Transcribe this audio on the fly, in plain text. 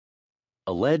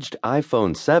Alleged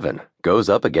iPhone 7 goes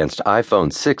up against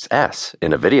iPhone 6s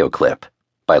in a video clip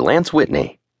by Lance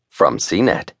Whitney from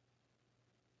CNET.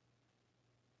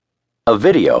 A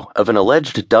video of an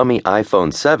alleged dummy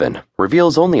iPhone 7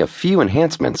 reveals only a few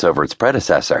enhancements over its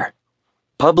predecessor.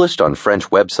 Published on French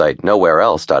website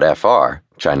nowhereelse.fr,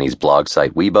 Chinese blog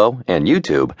site Weibo, and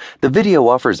YouTube, the video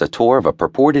offers a tour of a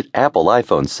purported Apple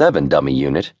iPhone 7 dummy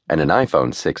unit and an iPhone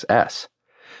 6s.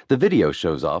 The video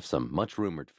shows off some much rumored features.